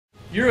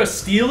You're a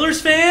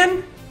Steelers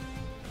fan?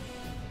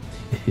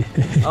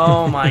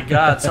 Oh my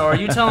god, so are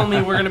you telling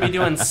me we're going to be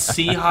doing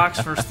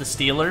Seahawks versus the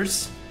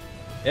Steelers?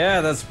 Yeah,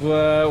 that's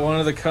what one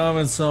of the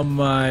comments on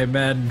my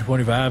Madden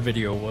 25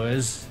 video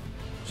was.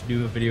 Should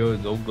do a video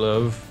with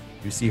GoldGlove,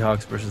 do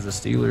Seahawks versus the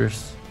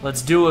Steelers.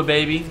 Let's do it,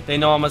 baby. They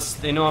know I'm a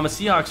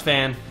Seahawks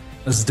fan.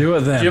 Let's do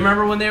it then. Do you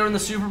remember when they were in the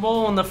Super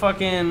Bowl and the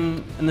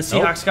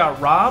Seahawks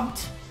got robbed?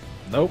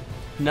 Nope.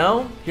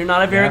 No? You're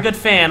not a very good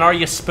fan, are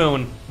you,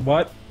 Spoon?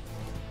 What?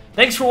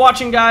 Thanks for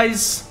watching,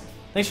 guys.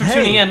 Thanks for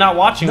tuning in. Not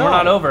watching. No. We're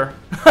not over.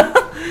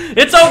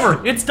 It's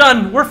over. It's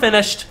done. We're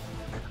finished.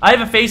 I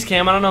have a face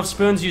cam. I don't know if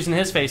Spoon's using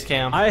his face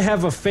cam. I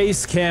have a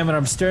face cam and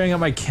I'm staring at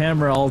my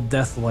camera all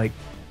death-like.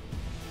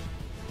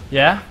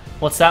 Yeah?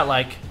 What's that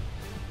like?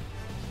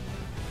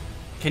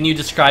 Can you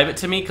describe it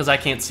to me? Because I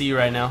can't see you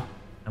right now.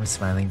 I'm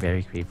smiling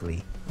very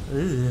creepily.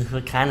 Ooh,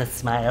 what kind of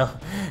smile?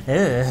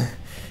 A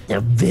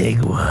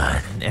big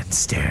one and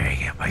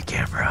staring at my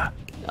camera.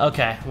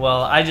 Okay,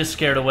 well, I just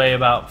scared away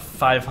about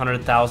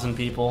 500,000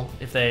 people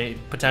if they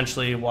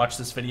potentially watch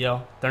this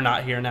video. They're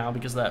not here now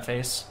because of that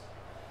face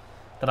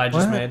that I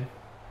just made.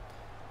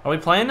 Are we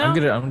playing now? I'm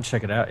gonna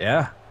check it out,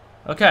 yeah.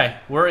 Okay,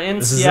 we're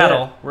in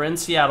Seattle. We're in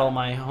Seattle,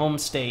 my home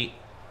state.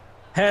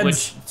 Heads.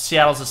 Which,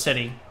 Seattle's a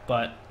city,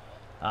 but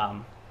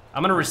I'm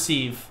gonna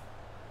receive.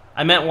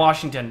 I meant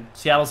Washington.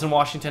 Seattle's in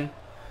Washington.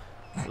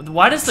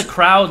 Why does the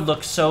crowd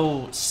look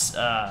so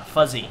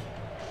fuzzy?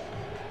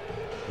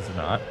 Is it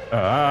not?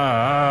 I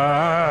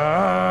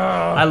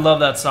love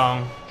that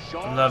song.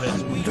 I love it.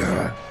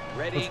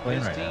 What's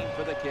playing right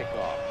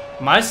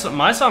now?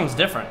 My song's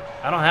different.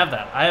 I don't have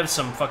that. I have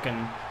some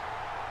fucking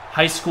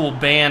high school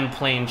band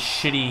playing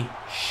shitty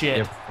shit.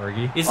 Yep,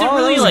 Fergie. Is it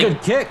really that was a like?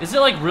 good kick. Is it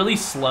like really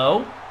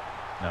slow?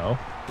 No.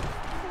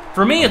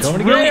 For me, it's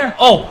Going really. together.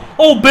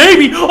 Oh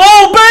baby!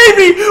 Oh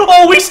baby!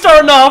 Oh, we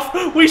starting off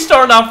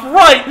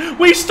right.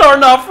 We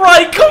starting off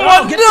right. Come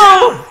on, get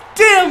no!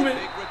 Damn it!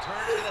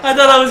 I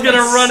thought I was gonna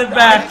run it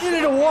back. I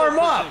needed to warm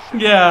up.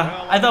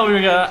 Yeah, I thought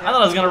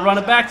I was gonna run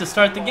it back to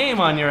start the game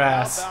on your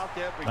ass.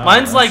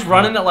 Mine's like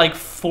running at like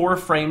 4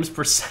 frames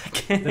per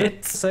second. Did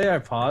it say I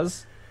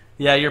pause?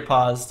 Yeah, you're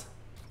paused.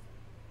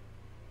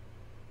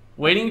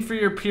 Waiting for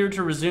your peer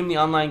to resume the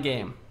online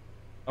game.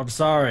 I'm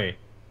sorry.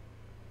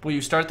 Will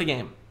you start the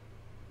game?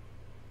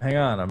 Hang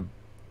on, I'm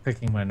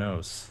picking my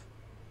nose.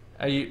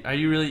 Are you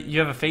really? You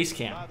have a face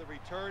cam.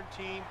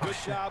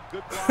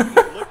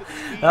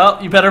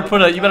 Well, you better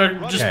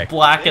just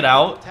black it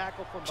out,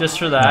 just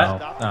for that.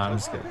 No, I'm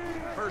just kidding.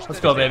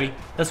 Let's go, baby.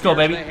 Let's go,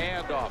 baby.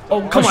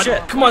 Oh, come on,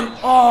 come on.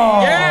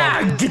 Oh,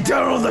 yeah, get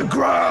down on the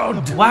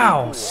ground.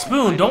 Wow,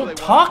 Spoon, don't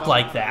talk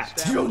like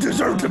that. You don't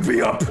deserve to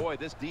be up.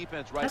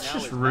 That's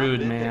just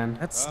rude, man.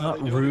 That's not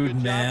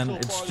rude, man.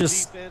 It's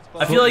just.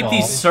 I feel like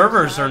these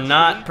servers are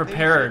not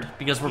prepared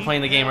because we're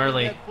playing the game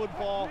early.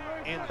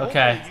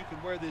 Okay.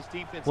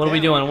 What are we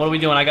doing? What are we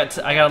doing? I got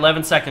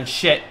 11 seconds.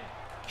 Shit.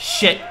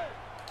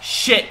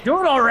 Do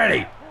it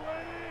already.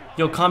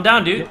 Yo, calm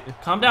down, dude.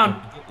 Calm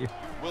down.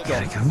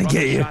 Gotta come to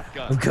get you.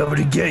 I'm coming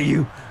to get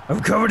you. I'm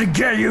coming to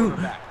get you.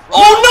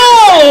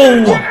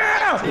 Oh no!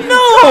 No!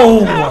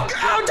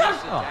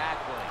 Oh.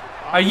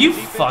 Are you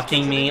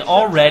fucking me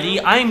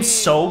already? I'm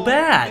so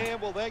bad.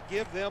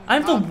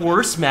 I'm the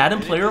worst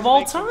Madden player of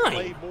all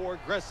time.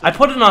 I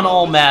put it on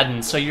all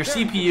Madden, so your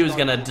CPU is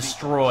gonna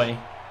destroy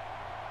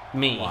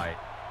me. Why?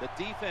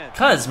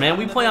 Cause, man,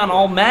 we play on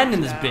all Madden in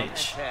this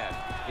bitch.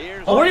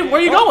 Oh, where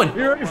are you going?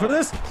 You ready for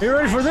this? You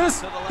ready for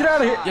this? Get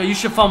out of here. Yo, you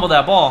should fumble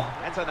that ball.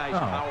 No,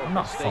 I'm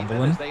not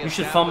fumbling. You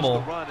should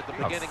fumble. I'm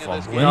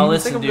fumbling. No,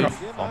 listen, dude.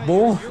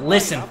 Fumble?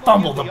 Listen,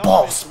 fumble the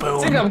ball, Spoon.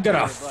 Think I'm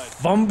gonna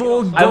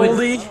fumble,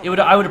 Goldie?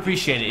 I would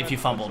appreciate it if you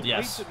fumbled,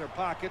 yes.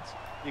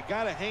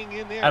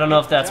 I don't know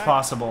if that's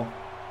possible.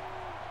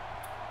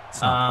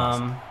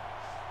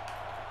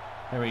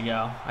 There we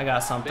go. I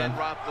got something.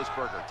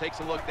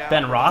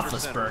 Ben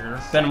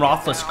Roethlisberger. Ben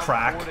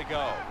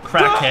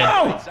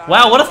Crackhead.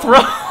 Wow, what a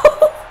throw!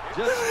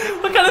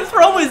 What kind of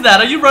throw is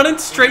that? Are you running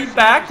straight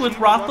back with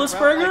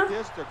Roethlisberger?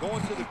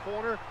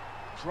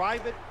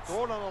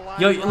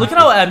 Yo, look at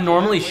how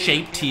abnormally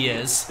shaped he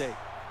is.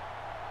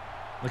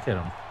 Look at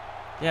him.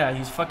 Yeah,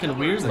 he's fucking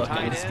weird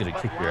looking. He's gonna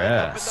kick your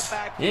ass.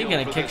 He ain't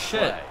gonna kick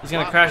shit. He's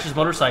gonna crash his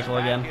motorcycle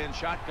again.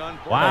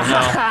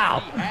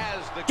 Wow. Oh,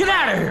 no. Get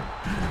out of here!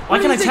 Why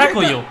can't I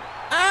tackle you?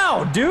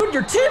 Ow, dude,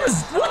 your team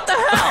is... What the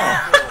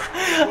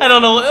hell? I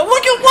don't know.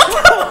 Look at what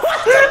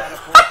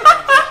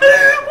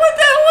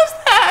the hell was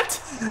that?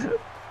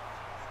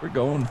 We're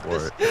going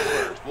for it.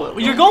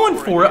 You're going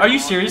for it? Are you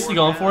seriously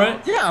going for it?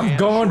 Yeah, I'm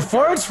going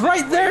for it. It's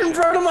right there in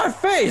front of my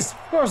face.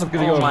 Of course I'm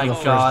gonna go for the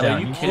first down. Are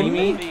you kidding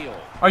me?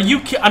 Are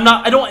you I'm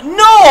not. I don't.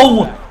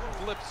 No!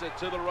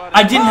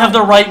 I didn't have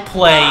the right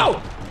play.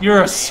 No!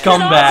 You're a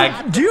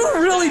scumbag. Do you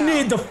really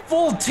need the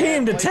full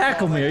team to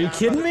tackle me? Are you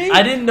kidding me?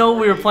 I didn't know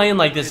we were playing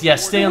like this.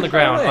 Yes, stay on the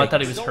ground. Oh, I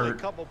thought he was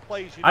hurt.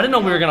 I didn't know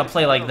we were gonna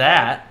play like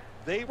that.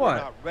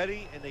 What?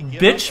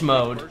 Bitch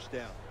mode.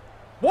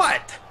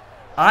 What?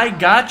 I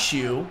got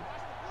you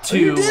to.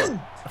 You did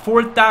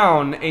 4th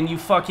down, and you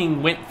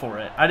fucking went for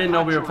it. I didn't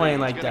know we were playing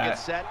like that.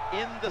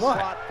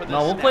 What?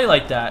 No, we'll play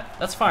like that.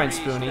 That's fine,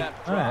 Spoony. Oh,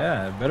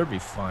 yeah, it better be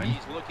fine.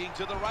 Oh,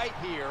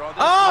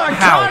 I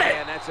How? got it!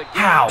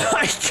 How?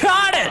 I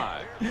got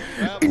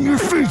it! In your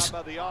face!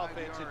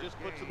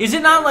 Is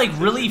it not like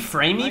really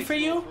framey for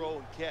you?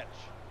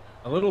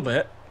 A little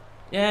bit.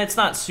 Yeah, it's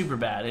not super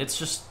bad. It's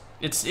just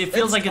it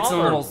feels like it's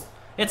tolerable. a little.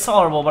 It's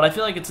tolerable, but I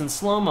feel like it's in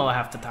slow-mo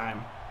half the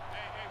time.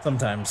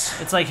 Sometimes.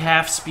 It's like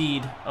half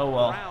speed. Oh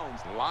well.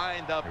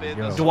 There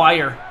we go.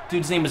 Dwyer.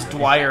 Dude's name is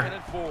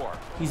Dwyer.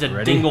 He's a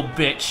Ready? dingle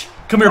bitch.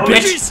 Come here,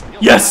 bitch. Geez.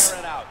 Yes.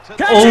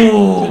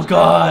 Oh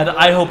God.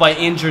 I hope I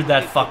injured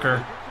that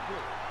fucker.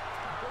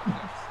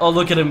 Oh,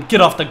 look at him.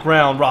 Get off the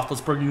ground,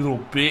 Roethlisberger, you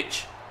little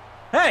bitch.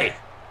 Hey!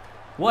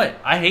 What?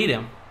 I hate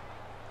him.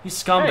 He's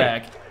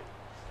scumbag.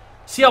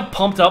 See how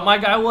pumped up my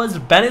guy was?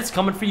 Bennett's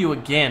coming for you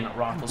again,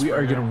 Roethlisberger. We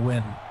are gonna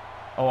win.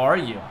 Oh, are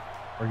you?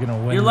 We're gonna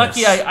win. You're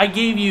lucky this. I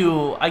gave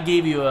you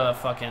a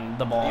fucking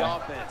the ball. The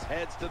offense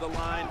heads to the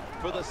line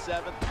for the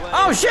 7th play.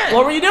 Oh shit!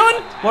 What were you doing?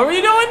 What were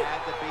you doing?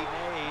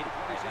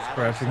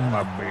 Scratching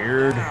my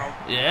beard.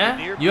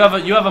 Yeah? You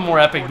have a more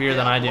epic beard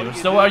than I do.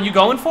 So are you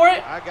going for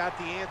it? I got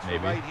the answer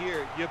Maybe. right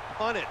here. You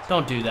punt it.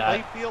 Don't do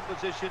that. Play field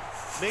position.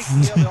 Make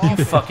the other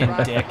offense fucking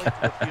drive dick. the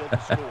length of the field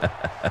to score.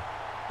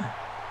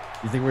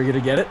 You think we're gonna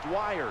get it?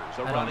 Dwyer's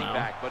a I don't running know.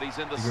 back, but he's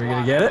in the Think we're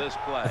slot gonna get for it? this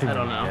play. I think I we're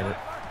don't gonna know. get it.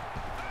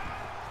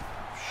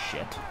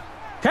 Shit.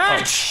 Oh,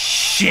 Catch!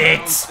 shit!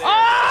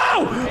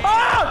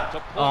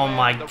 Oh! Oh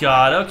my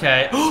God.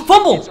 Okay.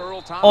 Fumble!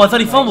 Oh, I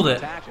thought he fumbled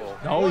it.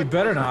 No, we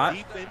better not.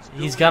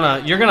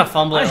 You're gonna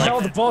fumble I it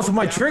held the like. balls with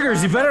my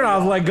triggers. You better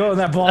not let go of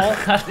that ball.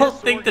 I don't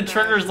think the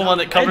trigger's the one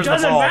that It covers the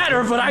doesn't ball.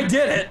 matter, but I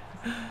did it.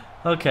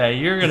 Okay,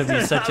 you're gonna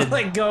be such a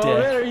Let go of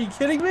it. dick. Are you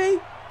kidding me?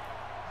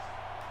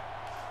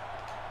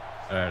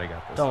 All right, I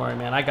got this. Don't worry,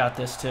 man. I got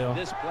this too.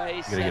 This play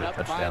get set a up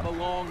by touchdown. the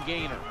long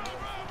gainer.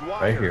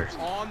 Right here.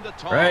 On the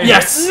Right.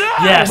 Yes! No,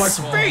 Yes!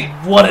 my feet.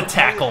 What a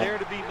tackle!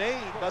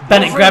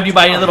 Bennett grabbed you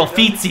by your little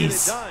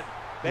feetsies.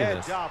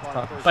 Bad job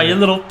on first By your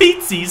little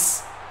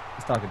feetsies.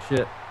 He's talking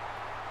shit.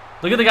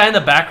 Look at the guy in the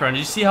background. Did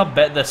you see how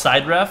the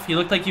side ref? He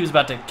looked like he was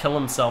about to kill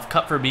himself.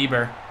 Cut for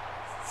Bieber.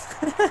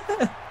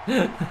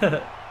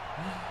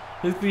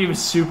 He was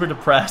super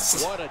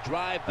depressed. What a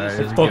drive All right, this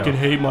here is. we go. Fucking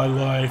hate my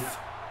life.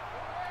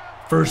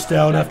 First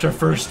down after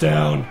first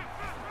down.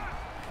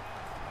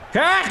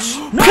 Catch!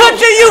 No!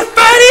 Catch it, you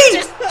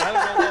fatty!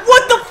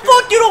 What the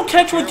fuck? You don't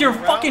catch with your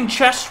fucking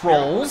chest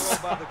rolls.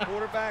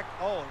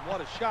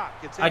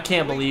 I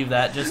can't believe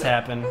that just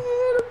happened.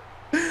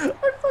 I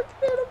fucking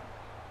hit him.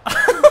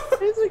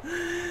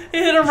 He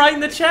hit him right in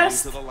the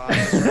chest.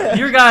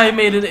 Your guy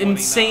made an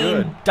insane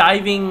Good.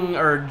 diving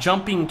or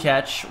jumping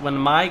catch when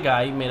my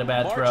guy made a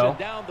bad throw.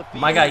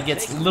 My guy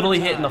gets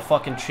literally hit in the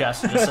fucking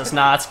chest and just says,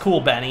 nah, it's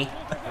cool, Benny.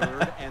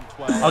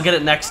 I'll get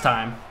it next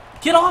time.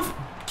 Get off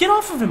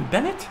of him,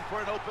 Bennett.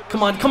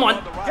 Come on, come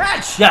on.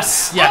 Catch!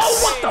 Yes, yes,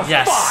 Oh, what the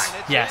yes,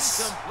 fuck?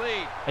 yes.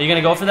 Are you going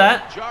to go for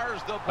that?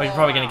 Or you're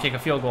probably going to kick a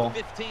field goal.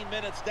 15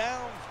 minutes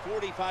down,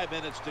 45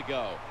 minutes to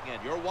go.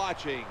 And you're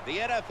watching the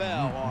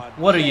NFL on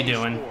What are you EA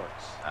doing?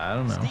 Sports. I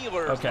don't know.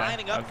 Steelers Okay,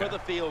 lining up okay. for the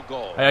field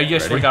goal. I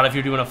just Ready? forgot if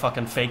you're doing a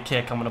fucking fake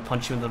kick, I'm going to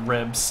punch you in the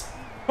ribs.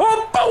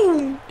 Oh,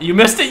 boom! You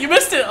missed it, you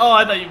missed it. Oh,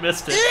 I thought you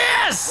missed it.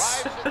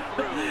 Yes!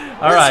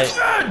 All right.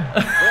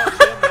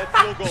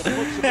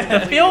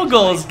 That Field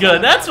goal is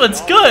good. That's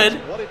what's good.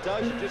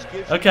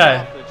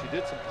 Okay.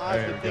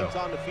 There we go.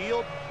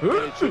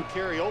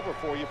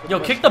 Yo,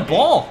 kick the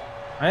ball.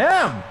 I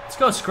am. Let's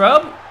go,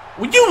 scrub.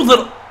 Well, you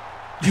little...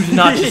 You did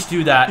not just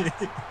do that.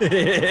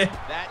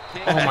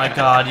 Oh my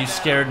God, you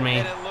scared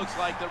me.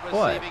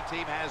 What?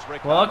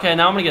 Well, okay,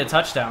 now I'm going to get a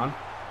touchdown.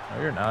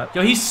 No, you're not.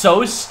 Yo, he's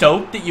so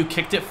stoked that you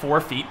kicked it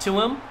 4 feet to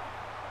him.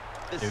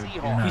 Dude,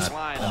 you're He's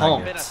not.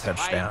 pumped.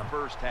 Touchdown.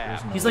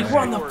 He's like, we're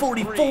on the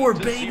 44,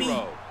 baby.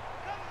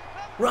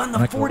 We're on the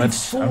I'm not gonna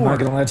 44.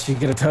 let you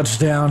get a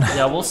touchdown.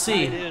 Yeah, we'll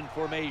see.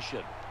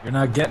 You're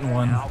not getting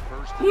one.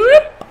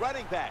 Whoop.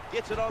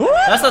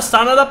 That's the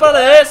son of the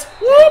police.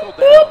 Whoop,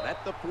 whoop.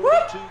 At the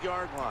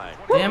 42-yard line.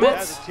 Damn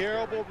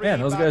it. Man,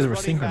 those guys were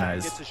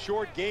synchronized.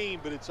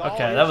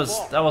 Okay, that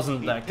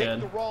wasn't that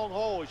good.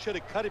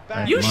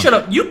 Right, You come on. should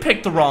have. You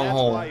picked the wrong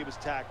hole.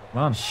 Come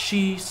on.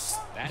 He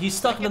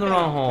stuck it in the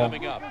wrong hole.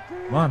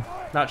 Come on.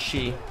 Not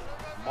she.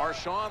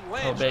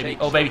 Oh baby.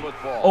 Oh baby.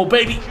 Oh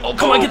baby. Oh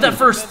come on, get that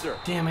first.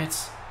 Damn it.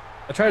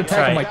 I tried to That's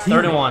tackle my right. team.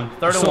 31.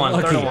 31.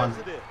 lucky. 31.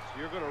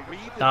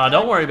 No,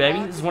 don't worry, baby.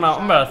 This is when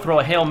I'm about to throw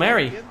a Hail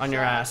Mary on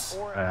your ass.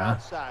 Yeah.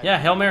 Yeah,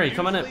 Hail Mary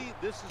coming in.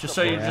 Just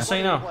so you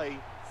know.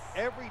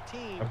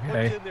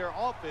 Okay.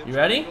 You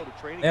ready?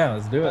 Yeah,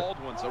 let's do it.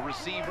 Baldwin's a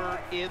receiver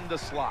in the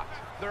slot.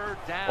 Third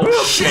down.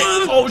 Oh shit!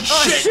 Oh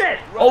shit!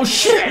 Oh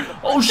shit!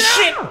 Oh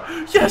shit!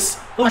 Yes!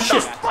 Oh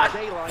shit!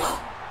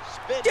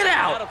 Get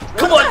out!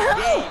 Come on!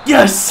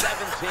 Yes!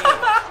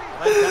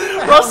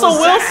 Russell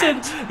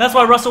Wilson! That's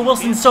why Russell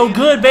Wilson's so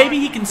good, baby.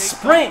 He can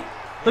sprint.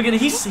 Look at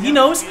it. He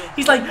knows.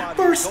 He's like,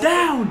 first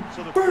down!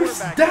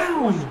 First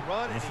down!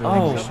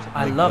 Oh,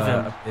 I love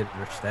him. Updated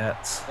their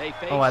stats.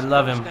 Oh, I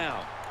love him.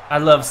 I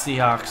love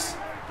Seahawks.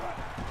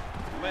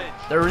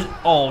 There's,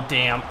 oh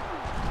damn.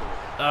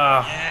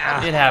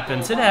 It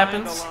happens. It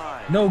happens.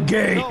 No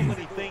gain.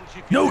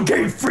 No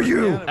gain for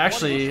you.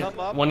 Actually,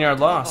 1 yard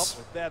loss.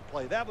 See?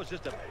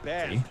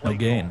 No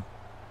gain.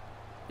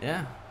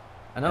 Yeah,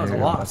 I know it's a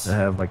They're about loss. to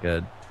have like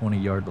a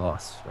 20-yard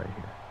loss right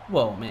here.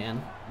 Whoa, man.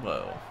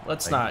 Whoa.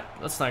 Let's not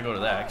go to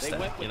that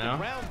extent, you know?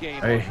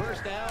 Right.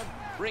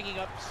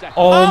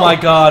 Oh my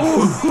God.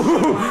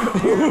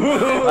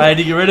 I had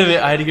to get rid of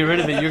it. I had to get rid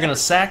of it. You're gonna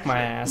sack my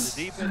ass.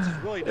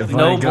 If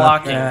No I got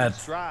blocking.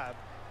 that-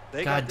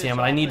 God damn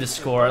it. I need to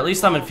score. At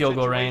least I'm in field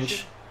goal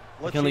range.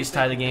 I can at least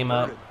tie the game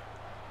up.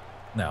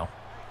 No. All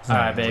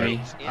right,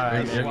 baby. All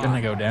right, You're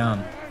gonna go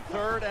down.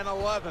 3rd and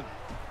 11.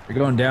 You're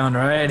going down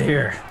right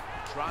here.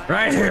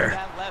 Right here.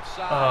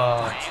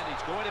 Oh.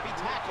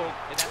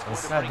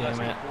 God damn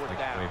it.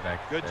 Like way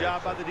back Good there,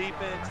 job so- by the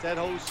defense. That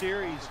whole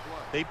series,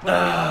 they put the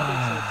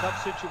offense in a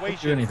tough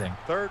situation. Do anything.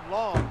 3rd and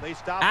long, they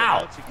stop Ow.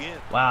 it once again.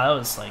 Wow, that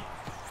was like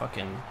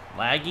fucking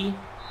laggy.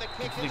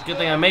 Good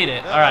thing I made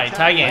it. All right,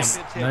 tie game.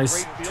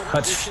 Nice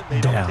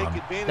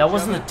touchdown. That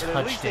wasn't a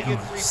touchdown. You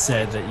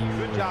said that you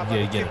were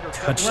gonna get a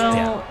touchdown.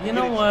 Well, you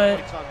know what?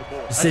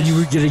 You said you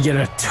were gonna get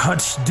a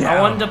touchdown. I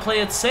wanted to play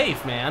it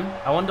safe, man.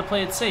 I wanted to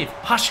play it safe.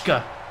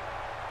 Hashka.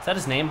 Is that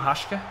his name,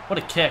 Hashka? What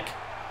a kick.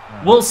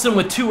 Wilson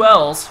with 2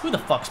 L's. Who the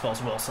fuck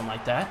spells Wilson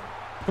like that?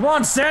 Come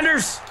on,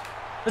 Sanders.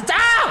 It's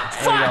out.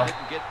 There you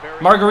go.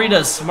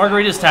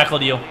 Margaritas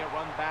tackled you.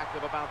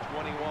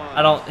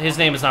 I don't. His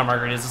name is not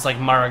Margaritas. It's like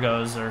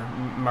Margos or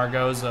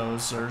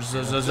Margozos or.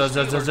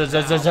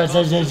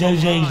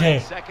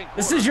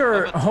 This is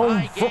your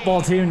home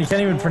football team, and you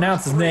can't even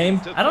pronounce his name.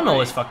 I don't know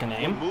his fucking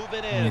name.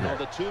 Moving in on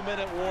the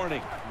 2-minute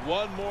warning.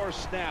 One more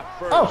snap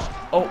first. Oh.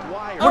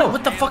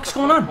 What the fuck's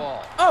going on?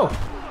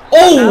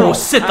 Oh,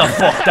 Sit the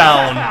fuck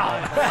down.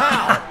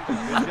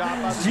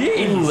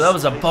 jeez. Ooh, that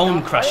was a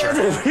bone crusher.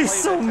 He's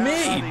so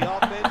mean.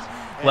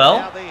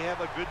 Well,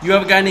 you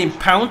have a guy named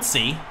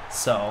Pouncy,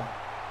 so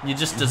you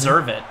just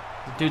deserve it.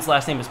 The dude's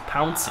last name is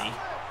Pouncy.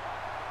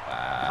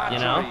 You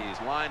know? He's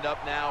lined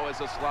up now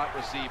as a slot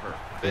receiver.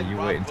 Yeah, you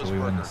wait until we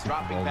win the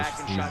Super Bowl this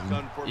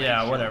season.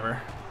 Yeah,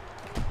 whatever.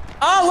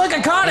 Oh, look,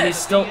 I caught And it. he's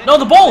still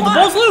the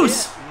ball's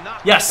loose.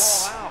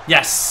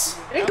 Yes.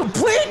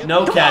 Incomplete.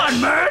 No Come catch.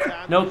 on, man.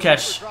 No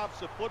catch.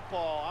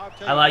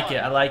 I like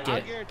it.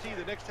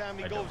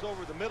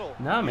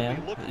 Nah,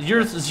 man.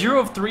 You're 0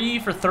 of 3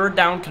 for 3rd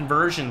down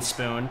conversion,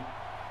 Spoon.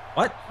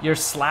 What? You're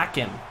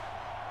slacking.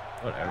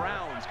 Whatever.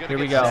 Here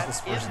we go.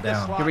 First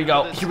down. Here we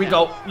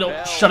go.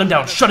 No, shut him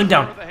down.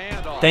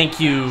 Thank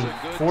you.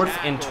 4th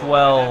and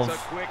 12.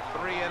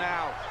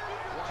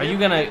 Are you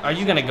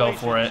gonna go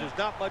for it? There's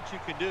not much you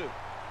can do.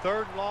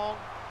 3rd and long.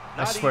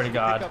 I swear to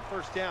God.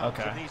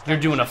 Okay. You're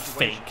doing a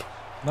fake.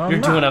 No, I'm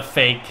You're doing a not.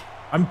 fake.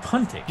 I'm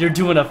punting. You're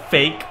doing a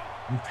fake.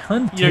 I'm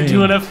punting. You're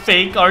doing a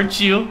fake, aren't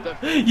you?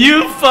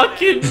 You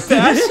fucking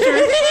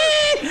bastard.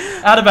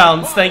 Out of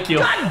bounds. Thank you.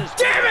 God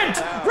damn it,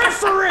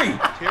 referee!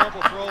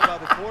 Terrible throw by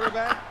the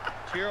quarterback.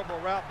 Terrible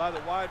route by the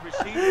wide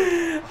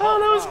receiver. Oh,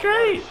 that was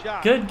great.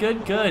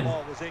 Good.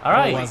 All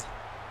right.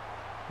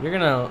 You're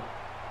gonna.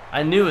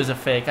 I knew it was a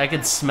fake. I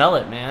could smell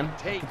it, man.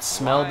 I could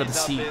smell the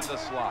deceit.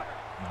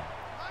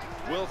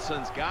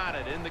 Wilson's got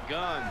it in the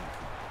gun.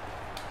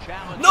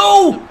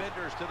 No!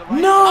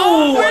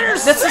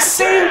 That's the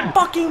same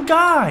fucking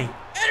guy.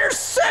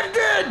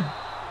 Intercepted!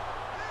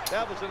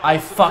 I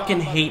fucking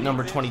hate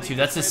number 22.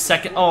 That's his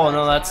second. Oh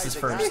no, that's his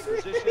first.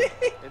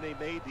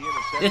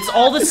 It's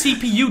all the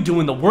CPU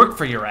doing the work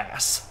for your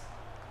ass,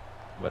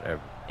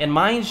 Whatever. and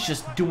mine's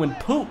just doing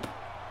poop.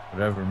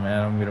 Whatever,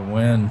 man. I'm gonna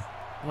win.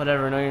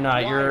 Whatever. No, you're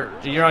not.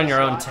 You're on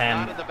your own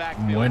 10.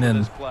 I'm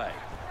winning.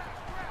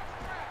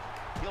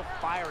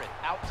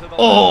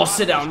 Oh,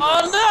 sit down.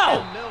 Oh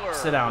no!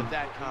 Sit down.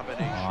 Come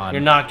on.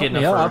 You're not getting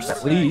a Help me up, first.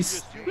 at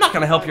least. I'm not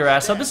gonna help your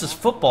ass up. This is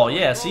football.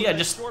 Yeah. See, I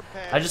just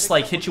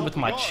like hit you with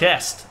my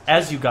chest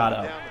as you got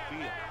up.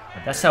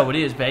 That's how it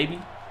is, baby.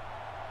 You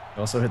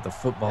also hit the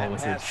football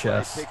with your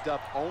chest.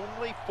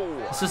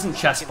 This isn't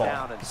chess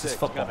ball. This is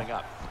football.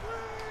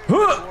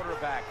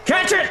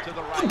 Catch it!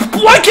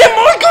 Why can't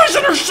my guys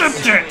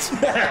intercept it?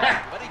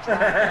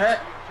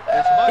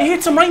 It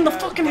hits him right in the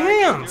fucking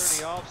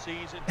hands.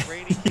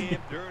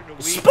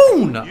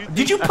 Spoon!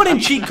 Did you put in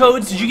cheat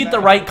codes? Did you get the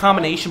right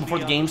combination before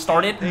the game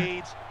started? Do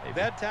you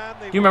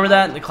remember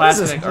that in the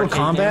classic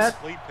Mortal arcade Kombat?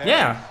 games?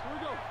 Yeah.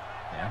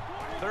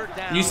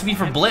 It used to be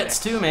for Blitz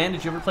too, man.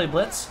 Did you ever play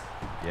Blitz?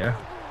 Yeah.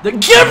 Give me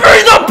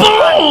the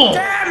ball!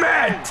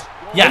 Damn it!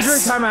 Yes. Injury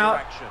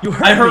timeout. You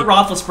hurt I hurt me.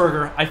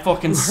 Roethlisberger. I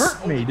fucking You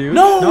hurt me, dude.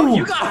 No!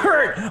 You got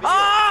hurt.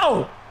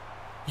 Oh!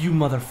 You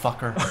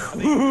motherfucker.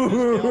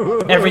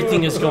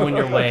 Everything is going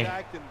your way.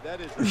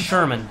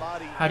 Sherman,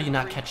 how do you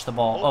not catch the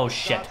ball? Oh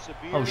shit.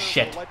 Oh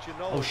shit.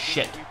 Oh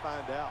shit.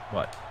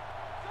 What?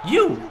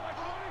 You!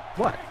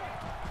 What?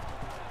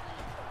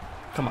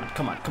 Come on.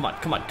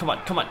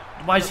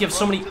 Why does he have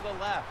so many?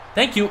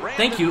 Thank you.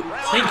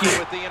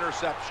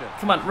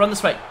 Come on, run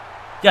this way.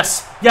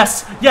 Yes, for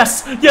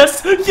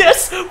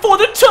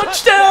the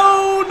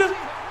touchdown!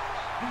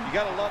 You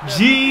gotta love that.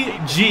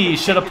 GG.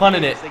 Should have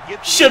punted it.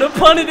 Should have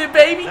punted it,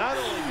 baby. Not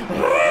only do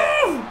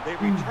they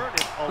return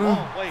it a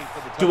long way for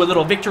the touchdown. Do a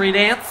little victory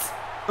dance.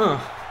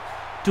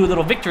 Do a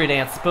little victory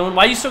dance, Spoon.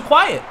 Why are you so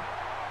quiet?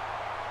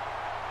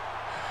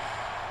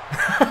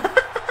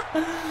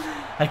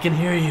 I can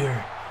hear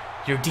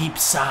your deep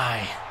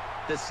sigh.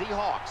 The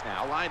Seahawks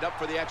now lined up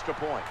for the extra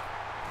point.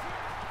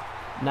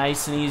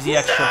 Nice and easy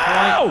extra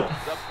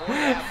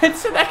point.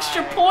 It's an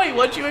extra point.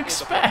 What'd you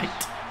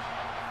expect?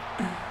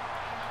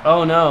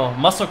 Oh no,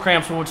 muscle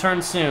cramps will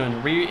return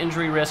soon.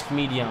 Re-injury risk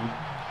medium.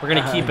 We're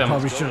gonna keep him.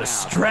 Probably should have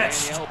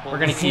stretched. We're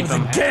gonna keep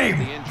him.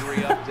 Game.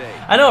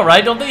 I know,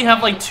 right? Don't they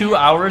have like 2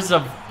 hours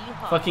of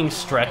fucking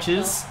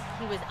stretches?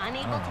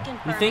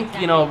 You think,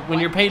 you know, when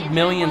you're paid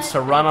millions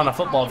to run on a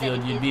football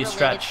field, you'd be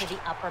stretched.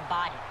 I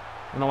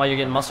don't know why you're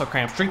getting muscle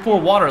cramps. Drink more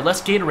water,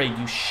 less Gatorade,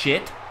 you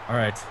shit. All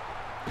right.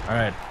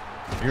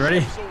 You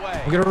ready?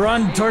 We're gonna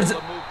run towards it.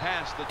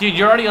 Dude,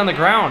 you're already on the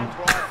ground.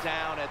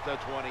 Down at the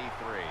 23.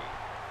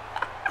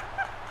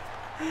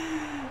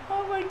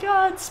 Oh my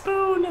God,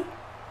 Spoon.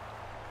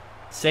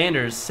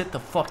 Sanders, sit the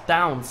fuck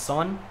down,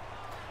 son.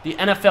 The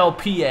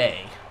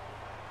NFLPA.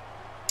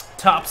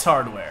 Topps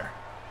Hardware.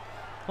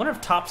 I wonder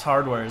if Topps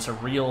Hardware is a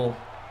real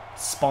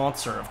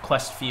sponsor of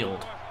Quest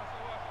Field.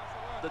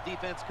 The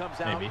defense comes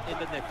out in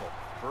the nickel.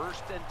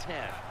 1st and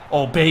 10.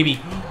 Oh, baby.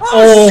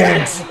 Oh,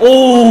 shit.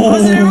 Oh. I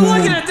wasn't even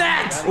looking at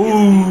that.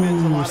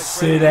 Ooh,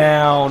 sit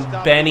down,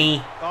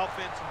 Benny.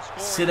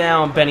 Sit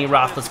down, Benny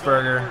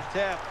Roethlisberger.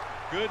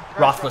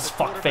 Rothless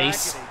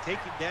fuckface.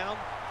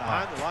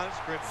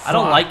 I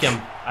don't like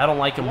him. I don't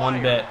like him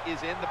one bit.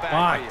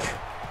 Fuck.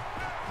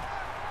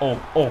 Oh.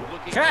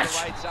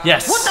 Catch.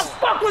 Yes. What the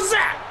fuck was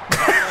that?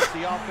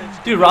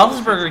 Dude,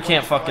 Roethlisberger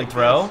can't fucking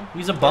throw.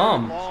 He's a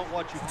bum.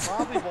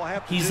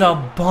 He's a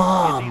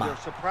bum.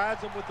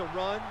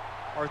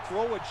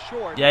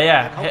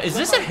 Yeah. Is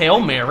this a Hail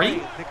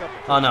Mary?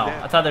 Oh, no.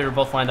 I thought they were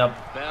both lined up.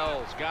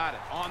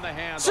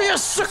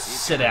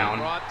 Sit down.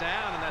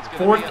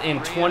 4th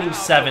and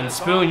 27.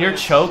 Spoon, you're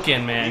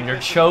choking, man. You're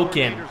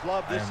choking.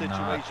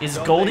 Is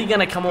Goldie going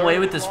to come away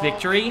with this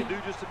victory?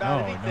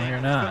 No, you're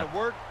not.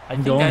 I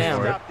think I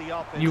am.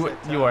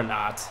 You are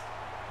not.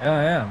 Yeah,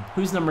 I am.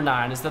 Who's number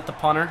 9? Is that the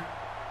punter?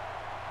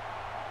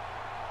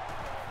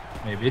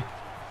 Maybe.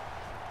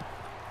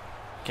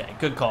 Okay,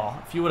 good call.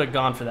 If you would have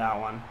gone for that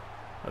one.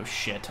 Oh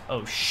shit.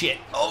 Oh shit.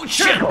 Oh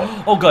shit.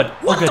 Oh good.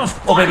 Oh good.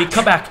 Oh baby,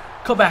 come back.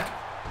 Come back.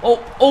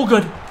 Oh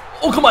good.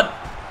 Oh come on.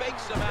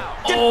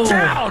 Oh.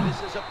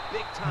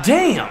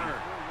 Damn.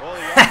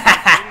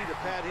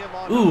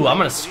 Ooh, I'm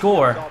gonna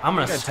score. I'm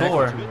gonna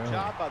score.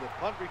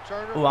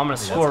 Ooh, I'm gonna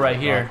score right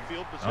here.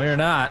 No, you're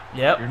not.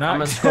 Yep. You're not I'm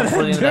gonna score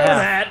before the end of the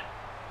half.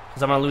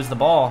 Because I'm gonna lose the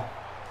ball.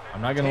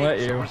 I'm not gonna let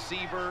you.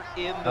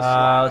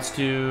 Let's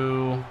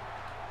do.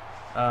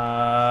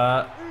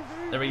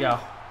 There we go.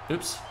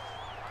 Oops.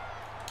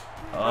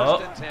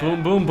 Oh,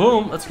 boom, boom,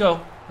 boom. Let's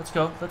go. Let's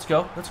go.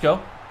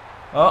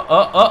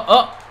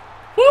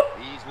 Whoop.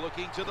 He's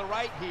looking to the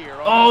right here.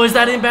 Oh, is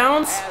that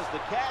inbounds?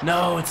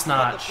 No, it's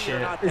not.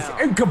 Shit. It's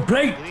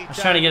incomplete. I was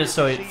trying to get it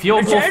so it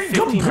field goal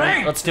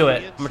 15. Let's do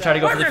it. I'm gonna try to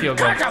go for the field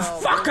goal. Like a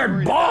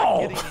fucking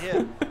ball.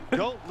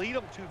 Don't lead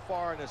them too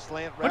far in a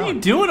slant route. What are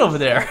you doing over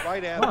there?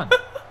 Come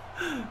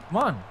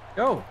on,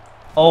 go.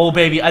 Oh,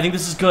 baby, I think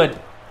this is good.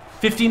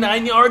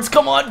 59 yards.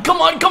 Come on.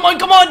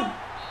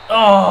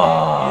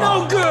 Oh.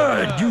 No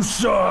good. You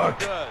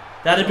suck.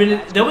 That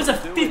was a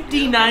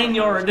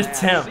 59-yard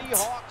attempt.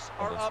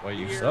 That's why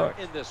you suck.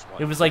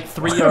 It was like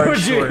 3 Why yards would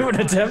you short. even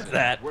attempt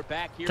that?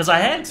 Because I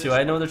had to. I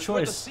had no other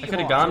choice. I could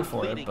have gone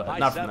for it, but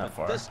not from that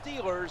far. The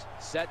Steelers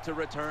set to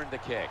return the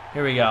kick.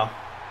 Here we go.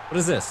 What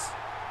is this?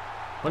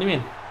 What do you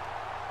mean?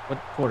 What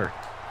quarter?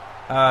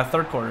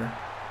 3rd quarter.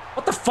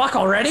 What the fuck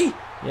already?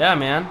 Yeah,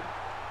 man.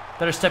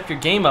 Better step your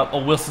game up.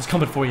 Oh, Wilson's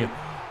coming for you.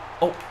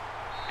 Oh.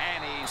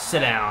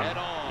 Sit down.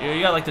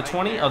 You got like the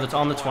 20? Oh, that's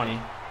on the 20.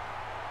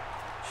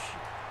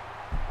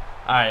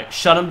 Alright,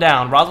 shut him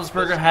down.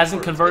 Roethlisberger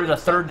hasn't converted a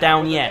 3rd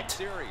down yet.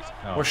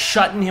 No. We're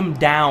shutting him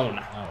down.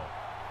 No.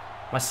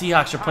 My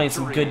Seahawks are playing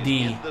some good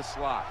D.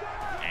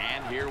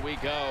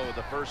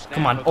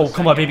 Come on. Oh,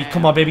 come on, baby.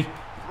 Come on, baby.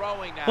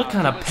 What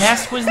kind of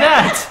pass was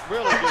that?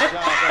 Really good job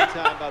that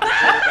time by the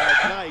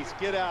quarterback. Nice.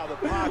 Get out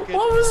of the pocket.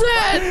 What was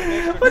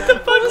that? What the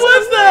fuck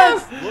was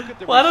that?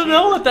 Well, I don't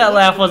know what that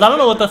laugh was. I don't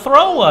know what the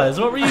throw was.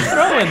 What were you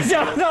throwing? I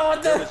don't know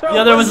what the throw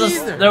Yeah,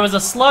 there was a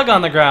slug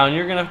on the ground.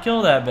 You're gonna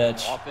kill that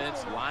bitch.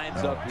 Offense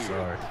lines up here.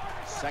 Sorry.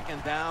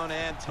 2nd down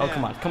and 10. Oh,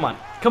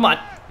 come on.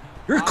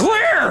 You're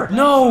clear.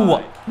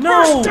 No.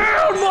 First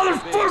down,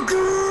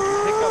 motherfucker.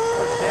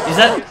 Is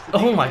that?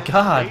 Oh my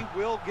God.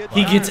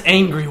 He gets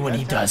angry when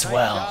he does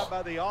well.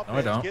 No,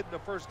 I don't.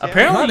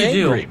 Apparently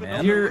you angry, do.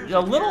 man. You're a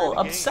little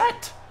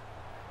upset.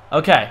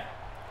 Okay.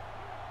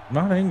 I'm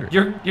not angry.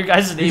 Your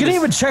guy's name You can is.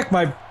 even check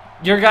my.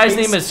 Your guy's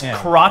name is Yeah.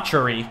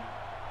 Crotchery.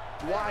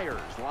 Liars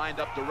lined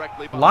up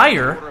directly behind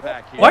Liar? the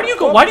quarterback here. Why do you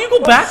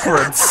go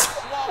backwards?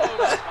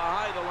 Swallowed up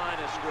behind the line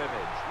of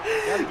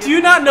scrimmage. Do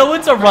you not know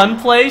it's a run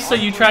play, so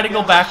you try to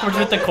go backwards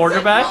with the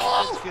quarterback?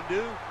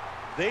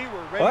 They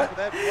were ready What? for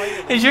that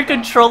play. Is your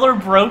controller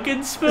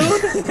broken, Spoon?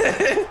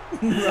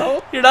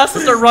 No. You're not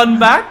supposed to run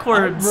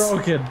backwards.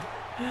 Broken.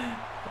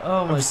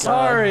 Oh my I'm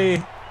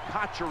sorry.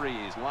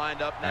 Kochery's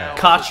lined up now.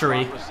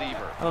 Kochery.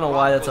 I don't know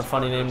why that's a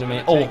funny name to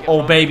me.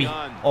 Oh, baby.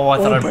 Oh, I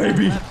thought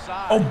baby.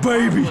 Oh,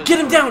 baby. Get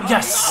him down.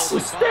 Yes.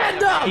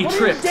 Stand up. He What are you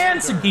tripped.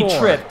 dancing He for?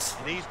 tripped.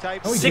 In these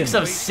types No, he 6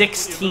 didn't. of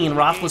 16.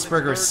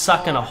 Roethlisberger is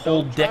sucking a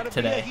whole dick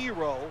today.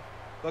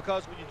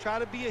 Because when you try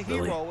to be a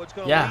Really? hero, it's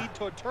going to Yeah. lead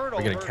to a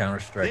turnover. We're gonna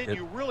counter-strike then it.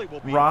 you really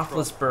will be in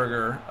trouble.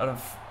 Roethlisberger,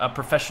 a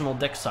professional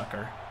dick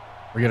sucker.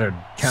 We're gonna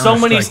So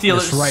many counter-strike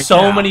Steelers. this right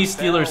So now. many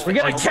Steelers. We're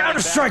gonna like,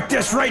 counter-strike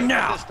this right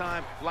now. This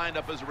time, lined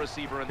up as a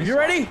receiver in the You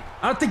slot. ready?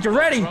 I don't think you're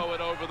ready. Throw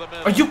it over the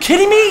middle. Are you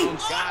kidding me?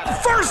 Got it.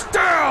 First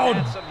down.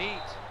 Had some heat.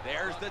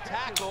 There's the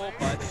tackle,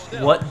 but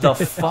still. What the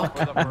fuck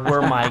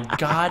were my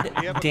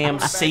goddamn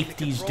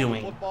safeties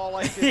doing?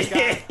 You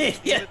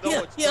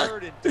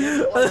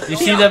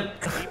see them?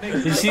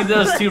 You see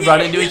those two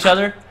run into each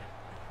other?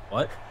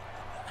 What?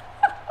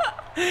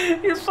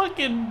 You're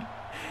fucking.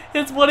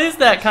 It's what is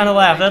that kind of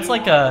laugh? That's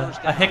like a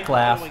hick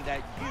laugh,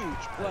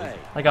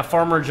 like a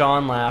Farmer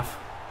John laugh.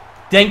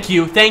 Thank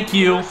you, thank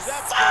you.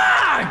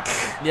 Fuck!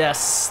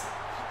 Yes,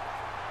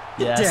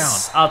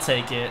 yes, down. I'll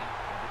take it.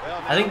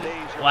 I think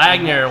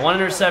Wagner, 1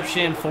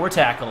 interception, 4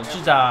 tackles.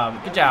 Good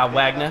job,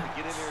 Wagner.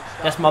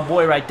 That's my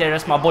boy right there.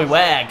 That's my boy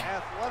Wag,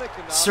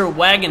 Sir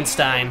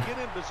Wagenstein. Get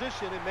in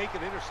position and make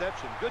an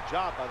interception. Good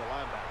job by the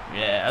linebacker.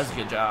 Yeah, that was a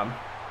good job.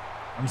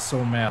 I'm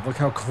so mad. Look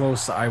how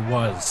close I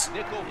was.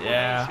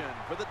 Yeah.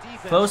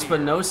 Close but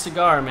no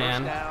cigar,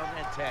 man.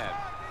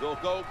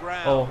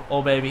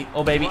 Oh baby,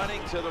 oh baby,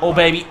 oh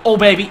baby, oh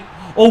baby,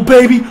 oh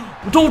baby!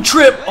 Don't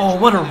trip! Oh,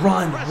 what a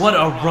run! What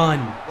a run!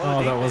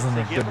 Oh, that wasn't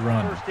a good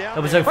run.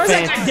 That was a Where's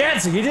that guy fantastic.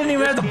 dancing? He didn't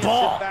even have the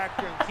ball.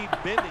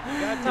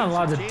 Not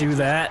allowed to do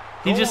that.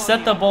 He just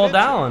set the ball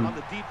down.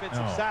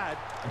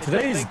 In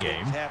today's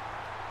game.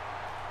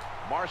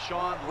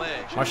 Marshawn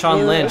Lynch.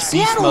 Marshawn Lynch, beast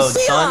Seattle mode,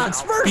 son.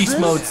 Seahawks versus- Beast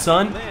mode,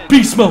 son.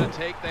 Beast mode. No,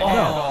 get Oh,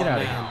 out of man.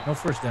 here. No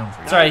first down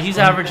for you. Sorry, he's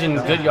averaging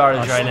good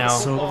yardage right now.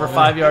 So Over good.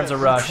 5 yards a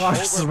rush. Gosh,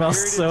 it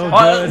smells so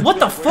Oh, good. what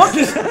the fuck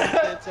is?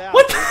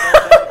 What?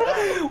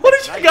 What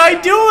is your guy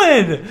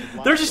doing?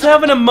 They're just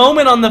having a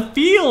moment on the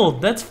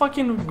field. That's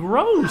fucking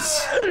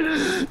gross.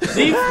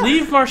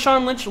 Leave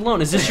Marshawn Lynch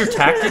alone. Is this your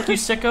tactic, you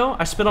sicko?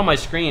 I spit on my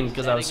screen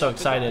because I was so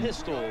excited.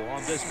 Pistol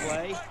on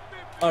display.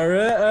 All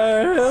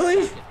right,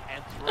 really?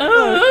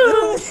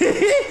 Oh,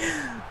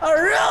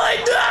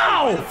 Really?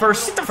 No!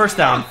 first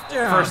down.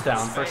 First down.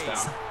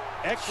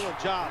 Excellent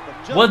job of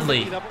just Woodley.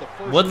 picking up the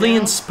first Woodley down.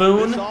 and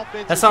Spoon. This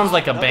offense That sounds is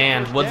like a another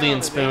band. first Woodley down.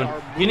 and They Spoon.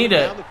 are You need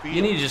moving down to the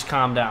field. just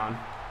calm down.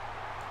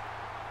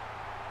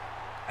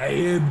 I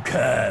am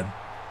Cub.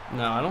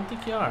 No, I don't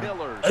think you are.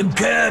 Miller's I'm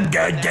Cub,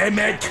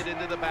 goddammit.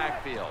 into the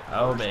backfield.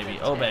 Oh baby,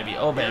 oh baby,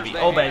 oh baby,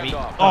 oh baby.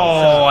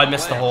 Oh, I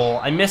missed the hole.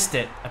 I missed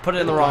it. I put it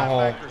in the wrong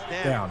hole.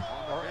 Down.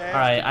 All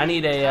right, I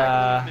need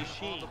a.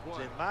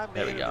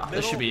 There we go.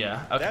 This should be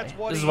a. Okay,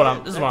 this is what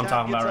I'm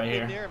talking about right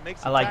here.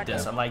 I like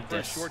this. I like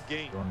this.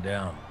 Going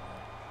down.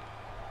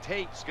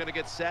 Tate's going to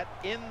get set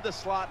in the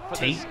slot for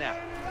Tate? the snap.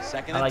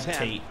 Second I and like 10.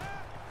 Tate.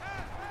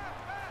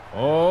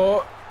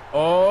 Oh.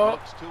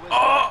 Looks to his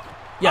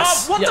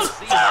Yes. What yes.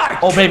 the fuck?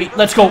 Oh baby,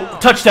 let's go!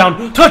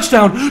 Touchdown!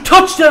 Touchdown!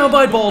 Touchdown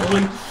by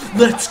Baldwin!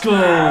 Let's go!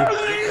 And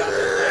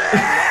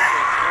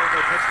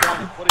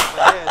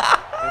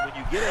when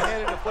you get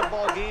ahead in a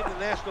football game in the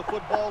National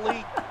Football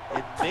League,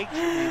 it makes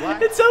you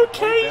relax. It's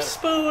okay,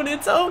 Spoon.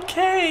 It's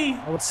okay.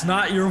 Oh, it's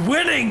not. You're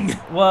winning.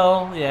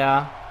 Well,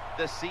 yeah.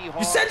 The Seahawks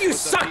You said you with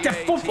the sucked at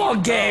PAT football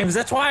go. games.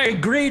 That's why I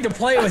agreed to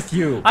play with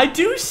you. I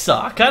do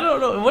suck. I don't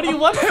know. What do you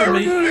want from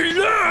me?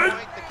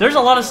 There's a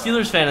lot of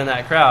Steelers fan in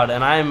that crowd,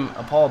 and I'm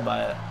appalled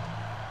by it.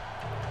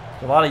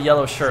 A lot of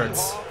yellow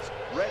shirts.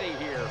 Ready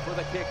here for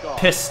the kickoff.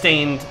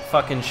 Piss-stained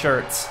fucking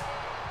shirts.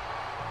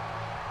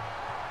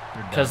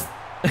 Because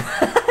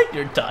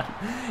you're done.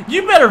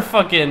 You better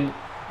fucking...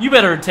 You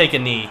better take a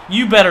knee.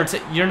 You better...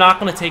 You're not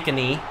going to take a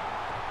knee.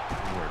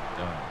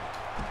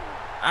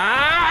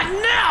 Ah,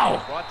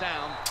 no! Brought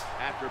down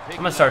after I'm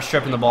going to start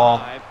stripping the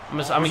ball. I'm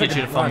gonna get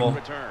you to fumble.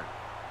 return.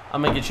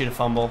 I'm going to get you to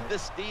fumble. The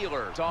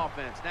Steelers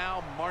offense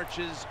now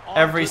marches on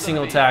Every to the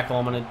single field. tackle,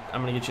 I'm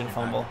gonna get you to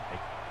fumble.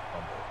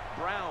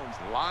 Browns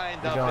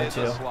lined You're up going in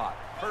the to. slot.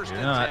 First You're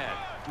and not.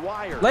 10.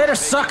 Dwyer Later, taking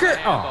sucker. the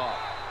handoff.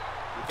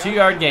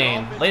 2-yard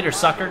gain. Later,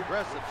 sucker.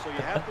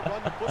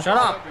 Shut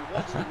up.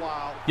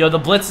 Yo, the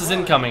blitz is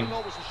incoming.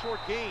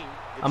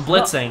 I'm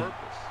blitzing.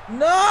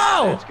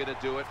 No! That's gonna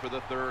do it for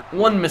the third.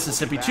 1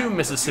 Mississippi, 2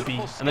 Mississippi,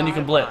 and then you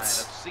can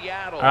blitz.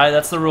 All Alright,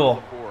 that's the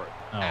rule.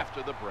 No.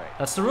 After the break.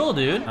 That's the rule,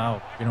 dude.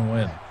 No, you're gonna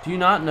win. Do you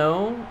not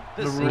know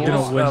the This rules You're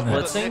gonna win of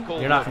this. blitzing?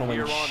 You're not gonna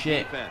win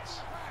shit.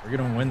 We're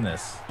gonna win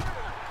this.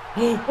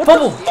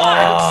 Fumble!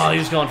 Oh, he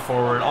was going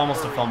forward.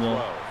 Almost a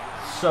fumble.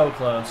 So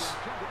close.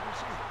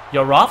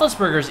 Yo,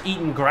 Roethlisberger's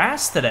eating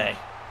grass today.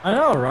 I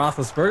know,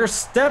 Roethlisberger,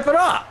 step it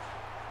up.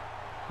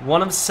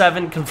 1 of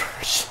 7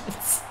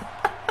 conversions.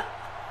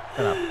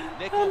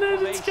 Nickel Oh, no,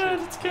 it's formation good,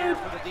 it's good. here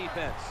for the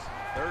defense.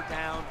 Third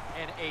down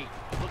and 8.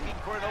 Looking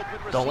for an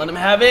open Don't let him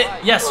have it.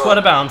 Yes, what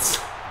a bounce.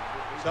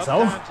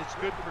 So?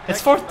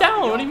 It's fourth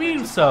down. What do you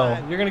mean so?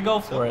 You're going to go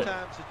for it.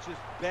 Sometimes it's just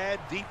bad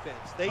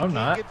defense. They I'm can't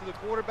not. get to the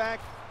quarterback,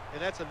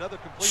 and that's another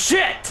complete.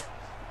 Shit!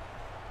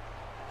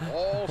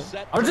 all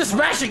set. I'm just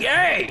smashing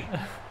A!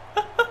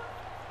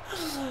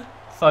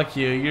 Fuck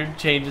you. You're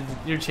changing.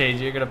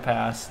 You're going to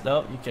pass.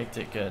 Nope, you kicked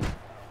it. Good.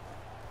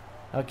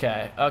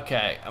 Okay.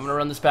 Okay. I'm going to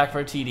run this back for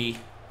a TD.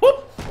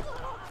 Whoop!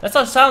 That's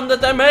the sound that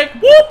they make.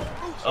 Whoop!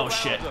 Oh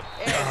shit.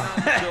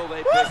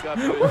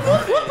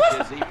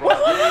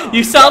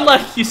 You sound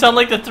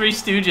like the Three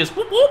Stooges.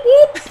 Whoop whoop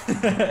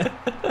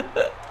whoop.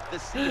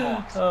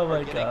 Oh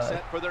my god.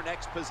 Set for their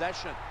next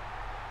possession.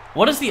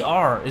 What is the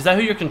R? Is that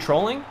who you're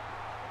controlling?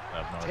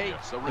 I have no idea.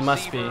 It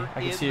must be.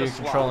 I can see who you're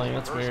controlling.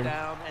 That's weird.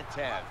 Down and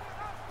 10.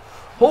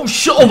 Oh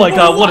shit! Oh my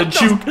god! What a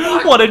juke!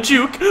 What a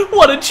juke!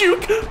 What a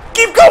juke!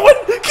 Keep going!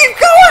 Keep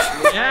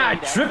going! Yeah, I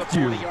tripped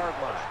you.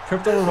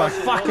 Tripped over my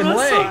fucking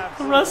leg.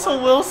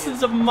 Russell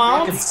Wilson's a I can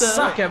monster.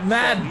 suck at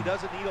Madden. He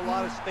doesn't need a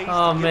lot of space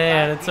Oh to get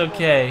man, back it's people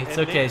okay. and It's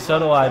make okay. So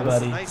runs. do I, That was a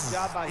buddy. nice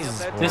job by him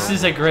that This time.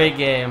 is a great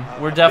game.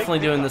 We're definitely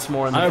doing this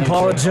more in the I future.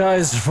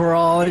 apologize for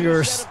all you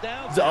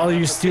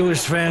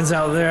Steelers fans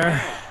out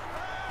there.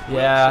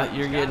 Yeah,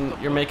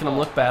 you're making them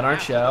look bad,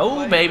 aren't you?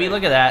 Oh baby,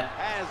 look at that.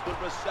 Has the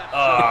reception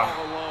Ah.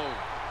 all alone.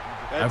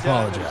 That I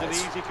time it was apologize.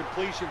 an easy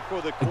completion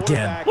for the Again.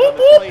 quarterback Whoop, on the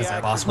whoop. play Because I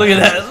action. lost Look my at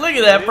that! Look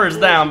at that first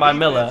down by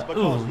Miller.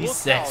 Because Ooh, look he's how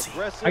sexy.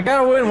 aggressive I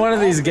gotta win one of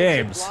the these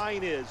offensive games.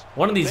 line is.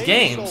 One of these They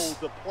games? sold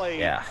the play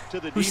Yeah. to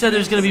the Who said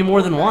there's gonna be defense.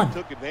 more than one?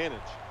 Took advantage.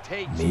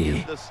 Takes Me.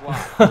 in the slot.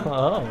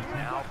 Oh,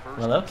 Now first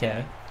well,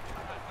 okay.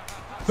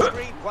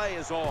 screen play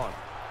is on.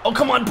 Oh,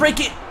 come on, break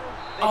it!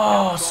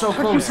 Oh, so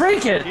How'd you close.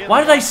 break it? Why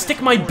did I stick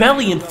my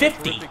belly in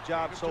 50?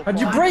 How'd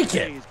you break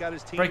it?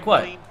 Break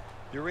what?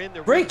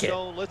 Break it.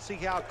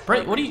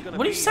 Break- what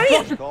are you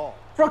saying?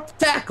 Broke the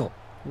tackle.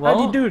 Well,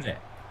 How'd you do that?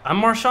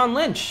 I'm Marshawn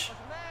Lynch.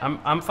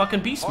 I'm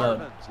fucking beast mode.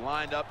 Hardman's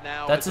lined up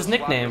now That's as his the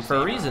slot nickname for a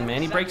receiver. reason,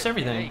 man. He breaks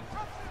Second and everything. 8.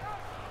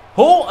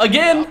 Oh,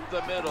 again! Up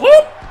the middle.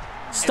 Whoop!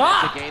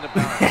 Stop! And it's a gain of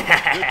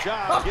bounds.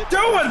 Stop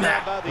doing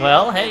that!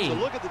 Well, hey.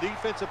 Look at the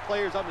defensive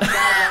players on the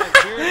sidelines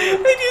here.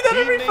 They do that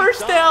every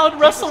first down.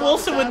 Russell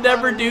Wilson would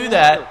never do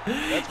that.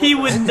 He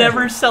would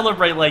never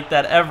celebrate like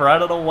that ever. I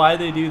don't know why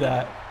they do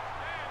that.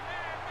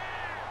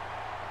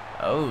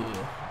 Oh,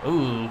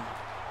 ooh.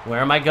 Where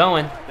am I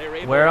going?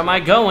 Where am I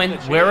going?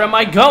 Where am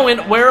I going?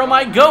 Where am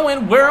I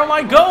going? Where am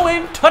I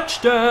going?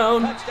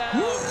 Touchdown!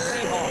 Touchdown,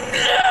 Seahawks.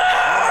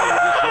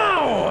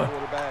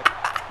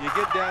 You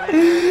get down in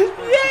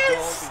there,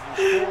 Yes!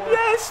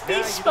 Yes,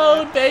 beast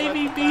mode,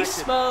 baby,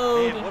 beast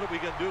mode. Man, what are we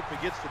going to do if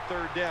it gets to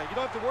third down? You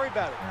don't have to worry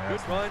about it.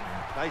 Good run,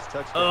 nice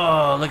touchdown.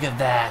 Oh, look at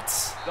that.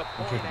 The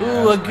point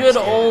Ooh, a good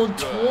old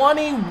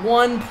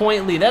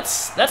 21-point lead.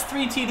 That's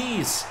 3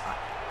 TDs.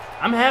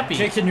 I'm happy.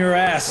 Kicking your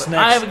ass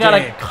next I've got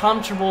game. a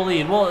comfortable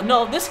lead. Well,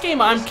 no, this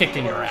game I'm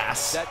kicking your ass.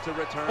 set to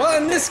return. Well,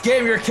 in this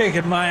game, you're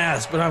kicking my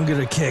ass, but I'm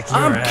gonna kick your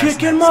I'm ass.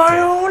 kicking next my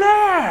game. own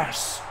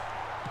ass.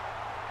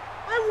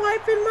 I'm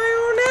wiping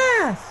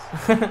my own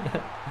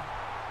ass.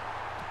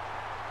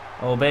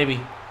 Oh, baby.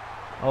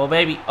 Oh,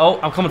 baby. Oh,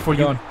 I'm coming for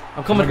you. Going?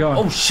 I'm coming. Where am I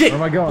going? Oh, shit. Where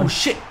am I going? Oh,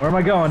 shit. Where am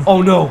I going?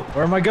 Oh, no.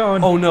 Where am I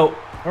going? Oh, no.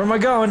 Where am I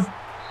going?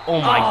 Oh,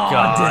 my Oh,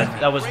 God. damn it.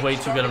 That was way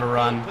too good of a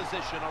run.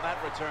 Position on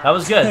that return. That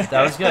was good.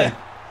 That was good.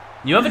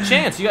 You have a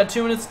chance. You got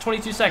 2 minutes,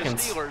 22 The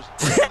seconds. Steelers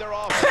bring their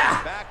offense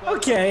back onto the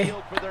Okay.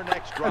 field for their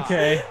next drive.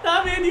 Okay.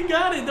 Nah, man, you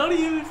got it. Don't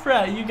even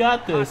fret. You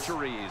got this.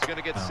 Archery is going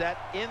to get set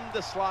in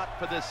the slot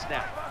for this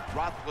snap.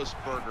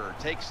 Roethlisberger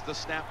takes the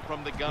snap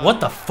from the gun. What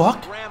the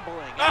fuck?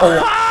 Scrambling.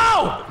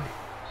 Oh!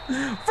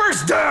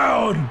 First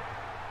down!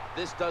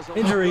 This doesn't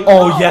Injury. look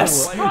Oh, good.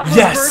 yes.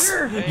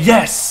 Roethlisberger. Yes.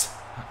 Yes.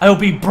 I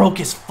hope he broke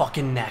his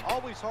fucking neck.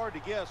 Always hard to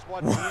guess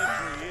what the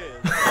injury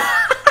is.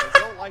 I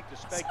don't like to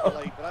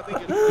speculate, but I think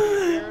it's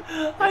pretty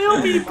apparent. I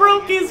hope he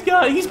broke his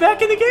gun. He's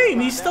back in the game.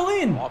 He's still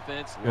in.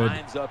 Offense Good.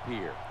 lines up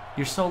here.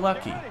 You're so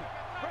lucky.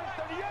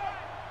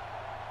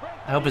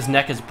 I hope his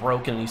neck is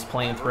broken and he's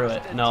playing through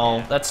it.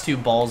 No, that's too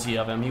ballsy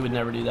of him. He would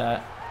never do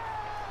that.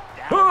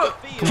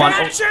 Come on.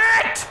 Catch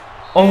it!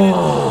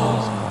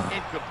 Oh.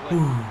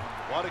 Incomplete.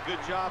 What a good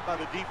job by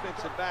the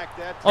defensive back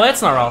that Oh,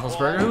 that's not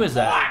Roethlisberger. Who is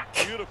that?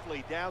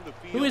 Beautifully down the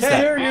field. Who is Can't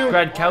that? hear you.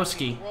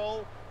 Gradkowski.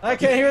 I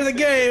can't hear the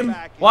game.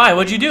 Why?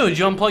 What'd you do? Did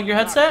you unplug your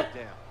headset?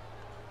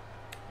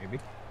 Maybe.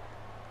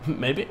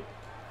 Maybe.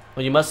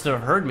 Well, you must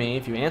have heard me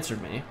if you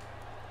answered me.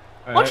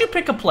 Why don't you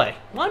pick a play?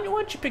 Why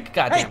don't you pick a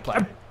goddamn Hey, play?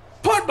 I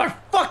put my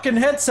fucking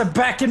headset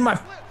back in my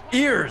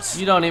ears.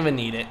 You don't even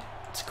need it.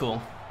 It's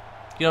cool.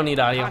 You don't need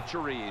audio.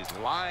 Archery is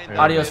lined up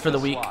Audio's in for the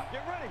weak. slot.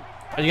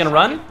 Are you gonna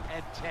run?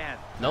 And 10.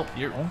 Nope.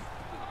 You're.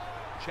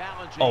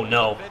 Challenging Oh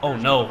no. defenders Oh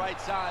to no. the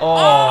right side.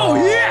 Oh, Oh.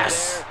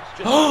 yes!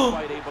 Just not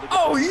quite able to get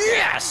Oh, the-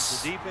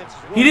 yes!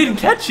 He didn't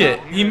catch it.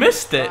 He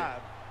missed it.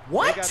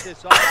 What? They got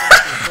this offense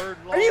in third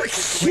and long Are you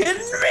situation.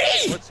 kidding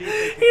me? Let's see if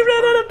they can He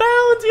ran convert out of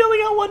bounds. He only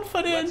got 1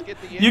 foot Let's in.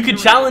 get the You could injury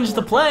challenge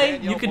the report play.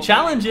 from You could Daniel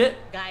challenge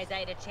it. Guys, I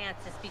had a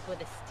chance to speak with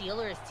a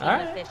Steelers team All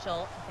right.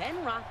 official. Ben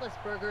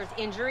Roethlisberger's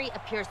injury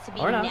appears to be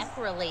Or not.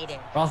 neck-related.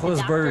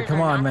 Roethlisberger, come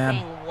on, man.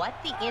 What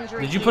the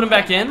injury Did you put him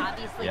back in?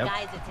 Obviously, Yep.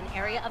 guys, it's an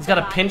area of He's got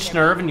a the body pinched that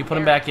nerve, we and you put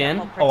him very back in.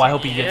 careful Oh, I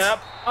hope he protecting.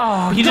 gets.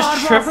 Oh, He just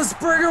God, tripped.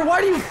 Roethlisberger,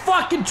 why do you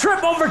fucking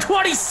trip over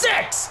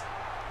 26?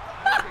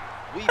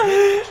 We've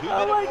hit the 2-minute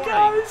Oh my warning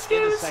God, this in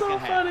game the is so second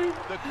half. funny.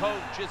 The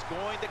coach is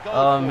going to go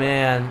Oh for it.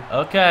 man.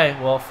 Okay.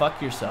 Well,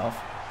 fuck yourself.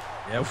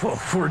 Yeah, well,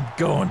 we're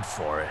going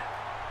for it.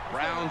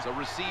 Browns a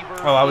receiver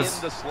Oh, I was-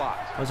 in the slot.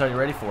 I was already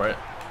ready for it.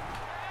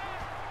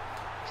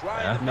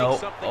 Trying to No. make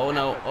something Oh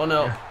no. happen. Oh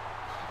no.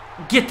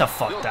 Get the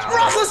fuck down.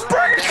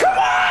 Roethlisberger, come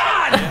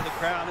on! And the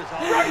crowd is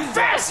all Run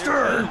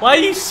faster! Why are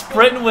you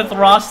sprinting with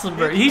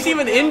Roethlisberger? He's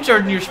even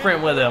injured, and you're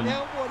sprinting with him.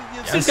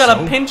 He's got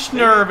a pinched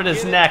nerve in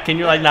his neck, and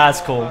you're like, nah,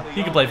 it's cool.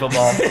 He can play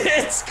football.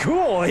 It's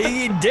cool.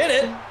 He did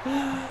it.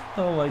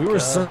 Oh my We God. were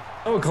so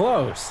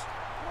close.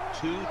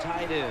 Two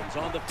tight ends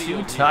on the Two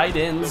field. tight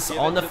ends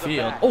on the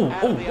field. Oh,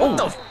 oh, oh.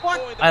 The fuck?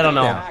 I don't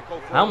know. Yeah.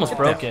 I almost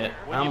broke it.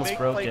 I almost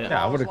broke it.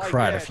 Yeah, I would've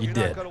cried if you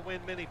did.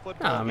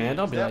 Nah, man,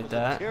 don't be like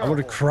that. I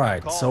would've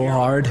cried so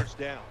hard.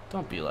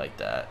 Don't be like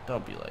that.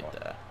 Don't be like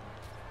that.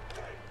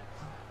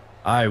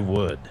 I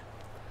would.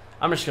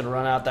 I'm just gonna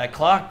run out that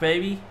clock,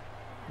 baby.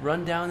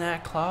 Run down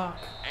that clock.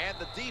 And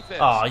the defense.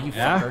 Oh, you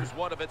Yeah? fucker. is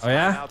one of its Oh,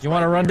 yeah? timeouts You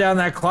want to right run here. down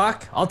that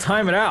clock? I'll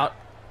time it out.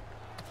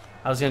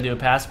 I was gonna do a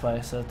pass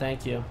play, so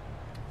thank you.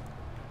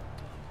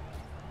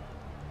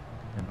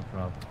 Yeah, no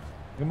problem.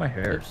 Look at my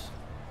hair. Oops.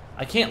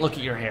 I can't look at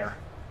your hair.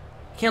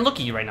 I can't look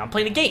at you right now. I'm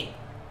playing a game.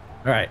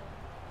 All right.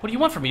 What do you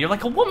want from me? You're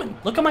like a woman.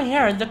 Look at my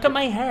hair. Look at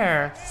my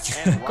hair.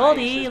 And Rice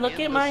Goldie, is look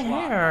in at the my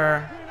slot.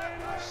 hair.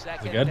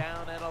 Second good?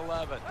 down and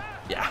 11.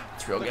 Yeah,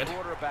 it's real The good.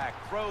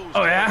 quarterback throws Oh, to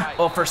the yeah? right.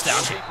 Oh, first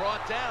down. He'll be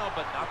brought down,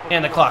 but not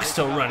And the before clock's they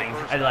still got the running.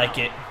 first I like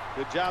down. it.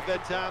 Good job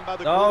that time by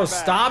the Oh, quarterback.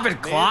 stop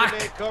it, clock.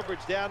 Man-to-man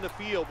coverage down the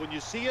field. When you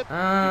see it, you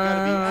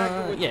gotta be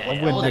accurate with yeah, the I'll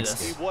ball. win we'll do next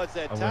this. He was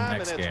that I'll win time, and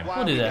next that's game. why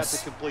We'll do we got this.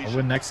 the completion. I'll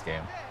win next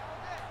game.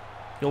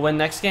 You'll win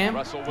next game?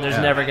 Russell There's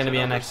Wilson never has going to be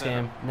a another next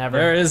center. game. Never.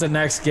 There is a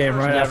next game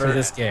right Never. after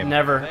this game.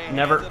 Never. They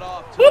Never. hand it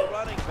off to the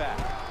running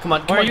back. Come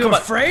on. Come Are on. you Come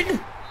on. afraid?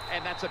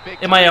 And that's a big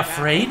Am I time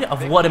afraid tackle. of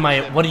Big what? Am I?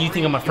 first What do you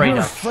think I'm afraid You're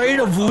of? afraid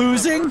of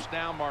losing? First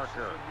down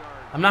marker.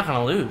 I'm not going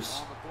to lose.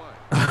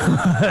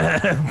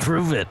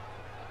 Prove it.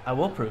 I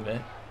will prove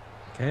it.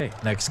 Okay,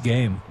 next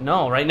game.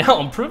 No, right now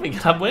I'm proving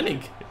it. I'm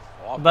winning.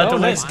 I'm about Oh, to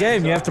win. next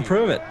game. You have to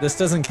prove it. This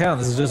doesn't count.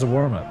 This is just a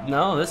warm up.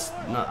 No, this.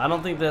 No, I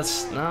don't think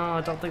this. No,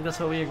 I don't think that's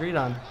what we agreed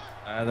on.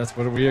 That's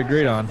what we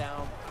agreed on.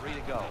 Down, 3 to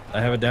go.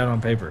 I have it down on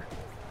paper.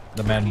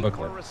 The Madden For a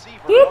booklet. receiver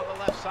on the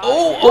left side.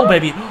 Oh,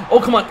 baby. Oh,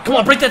 come on. Come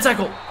on. Break that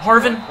tackle.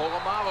 Harvin.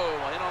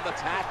 Polamalu in on the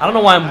tackle. I don't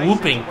know why I'm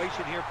whooping.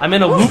 I'm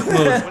in a whoop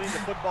mood.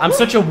 I'm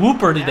such a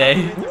whooper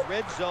today. Whoop,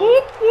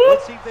 whoop.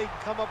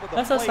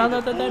 That's the sound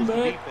of the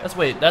dynamite. That's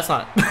wait. That's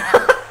not.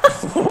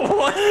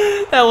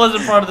 That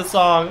wasn't part of the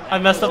song. I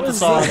messed up the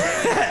song.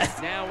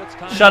 Now it's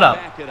time Shut to up.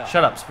 back it up.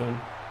 Shut up, Spoon.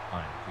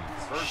 Fine,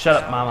 please. Shut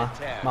up, Mama.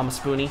 Mama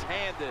Spoonie.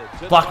 Handed to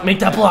the Block. running Make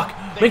that back.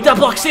 block. They Make that go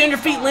block. right Stay on your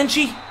feet, side.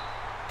 Lynchy.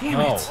 Damn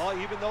No. it.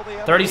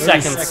 30 30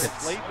 seconds.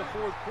 seconds.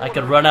 I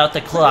could run out the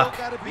clock.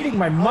 Reading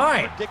my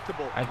mind.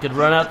 I could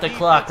run out the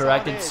clock, or I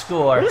could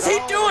score. What is he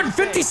doing?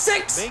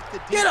 56?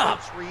 Get up.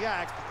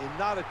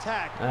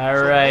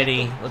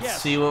 Alrighty. Let's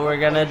see what we're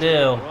gonna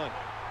do.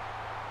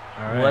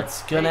 All right.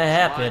 What's gonna Lined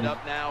happen?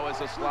 up now as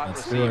a slot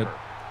Let's do receiver. it.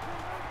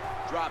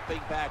 Dropping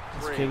back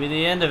This 3. could be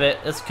the end of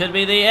it. This could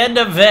be the end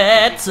of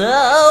it.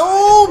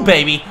 Oh,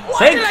 baby.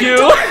 Thank you.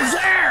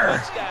 There.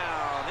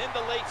 Touchdown in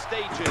the late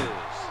stages.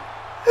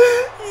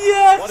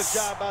 Yes. What a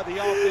job by the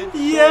offense.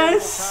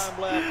 Yes.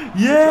 So little time left.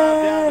 Yes.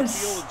 Drive down the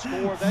field and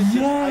score. That just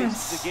Yes.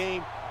 ices the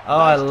game. Oh,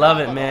 I Nice love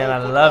job it, by the man. whole I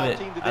football love it.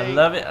 team I today,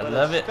 love it. I but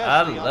love it. I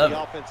especially on love the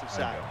it. offensive I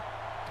side.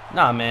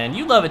 know. Nah, man.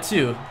 You love it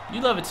too.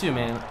 You love it too,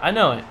 man. I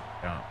know it.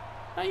 No,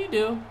 No, you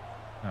do.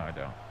 no, I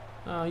don't.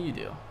 Oh, you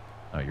do.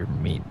 No, you're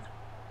mean.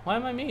 Why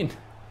am I mean?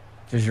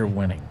 Because you're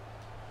winning.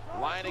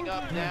 Lining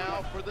up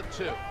now for the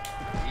 2.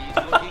 He's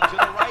looking to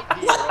the right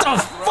here. What the on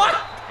the fuck? throw.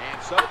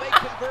 And so they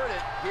convert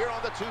it here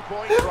on the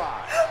 2-point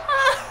try.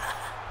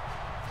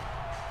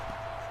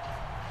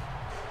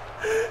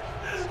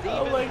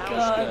 Oh my Stephen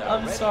God, Hauschka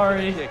I'm ready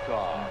sorry. for the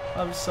kickoff.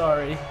 I'm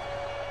sorry.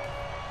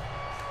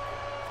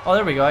 Oh,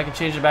 there we go. I can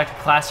change it back to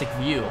classic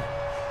view.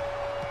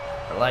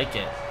 I like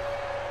it.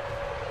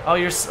 Oh,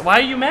 why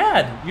are you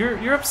mad?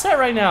 You're upset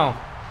right now.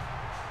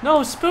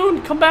 No,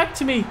 Spoon, come back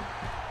to me.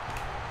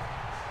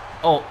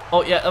 Oh,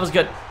 yeah, that was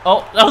good.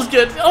 Oh, that was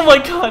good. Oh my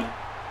God.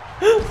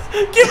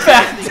 Get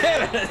back.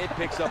 It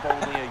picks up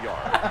only a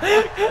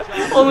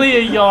yard. Only a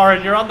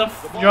yard. You're on the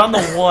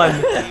 1.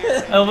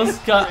 I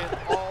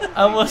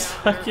almost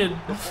fucking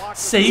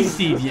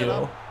safetied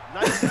you.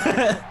 Nice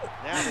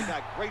now they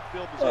got great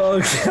field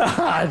position. Oh,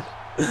 God.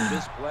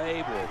 This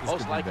play will most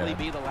could be likely bad.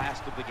 be the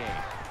last of the game.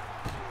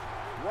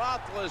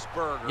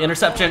 Roethlisberger.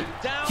 Interception. going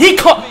down He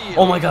the caught. field.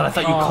 Oh my God, I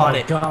thought you caught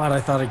it. God, I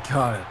thought I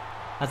caught it.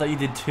 I thought you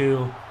did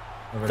 2.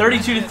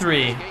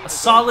 32-3. A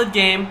solid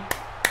game.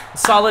 A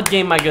solid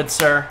game, my good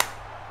sir.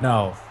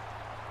 No.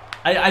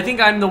 I think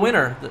I'm the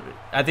winner.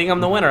 I think I'm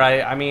the winner.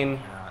 I mean,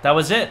 that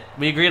was it.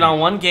 We agreed on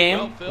one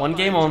game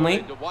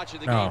only.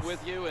 No.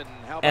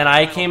 And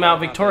I came out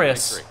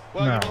victorious.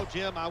 No.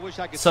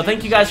 So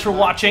thank you guys for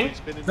watching.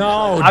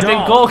 No, I've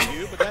been Gold.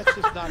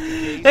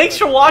 Thanks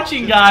for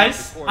watching,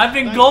 guys. I've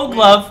been Gold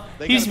Glove.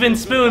 He's been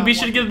Spoon. Be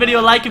sure to give the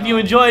video a like if you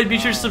enjoyed. Be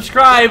sure to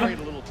subscribe.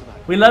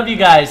 We love you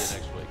guys.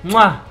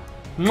 Mwah.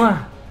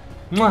 Mwah.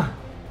 Mwah.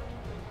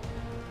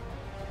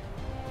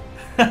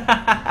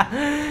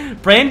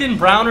 Brandon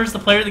Browner's the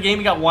player of the game.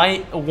 He got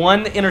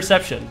 1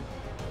 interception.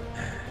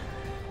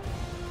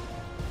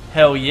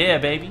 Hell yeah,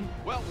 baby.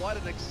 Well, what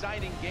an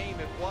exciting game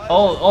it was.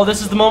 Oh,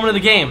 this is the moment of the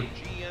game.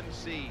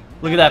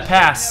 Look at that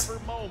pass.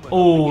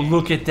 Oh,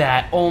 look at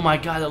that. Oh my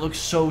god, that looks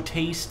so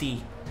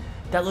tasty.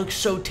 That looks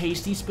so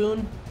tasty,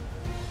 Spoon.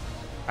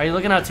 Are you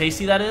looking how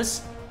tasty that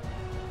is?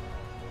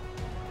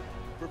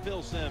 For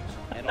Phil Simms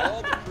and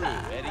all the crew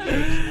at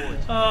EA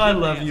Sports. Oh, I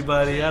love you,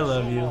 buddy. I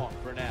love you.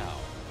 For now.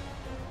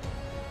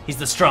 He's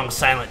the strong,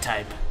 silent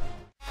type.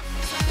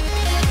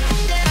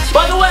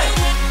 By the way,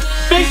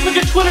 Facebook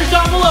and Twitter's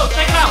down below.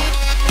 Check it out.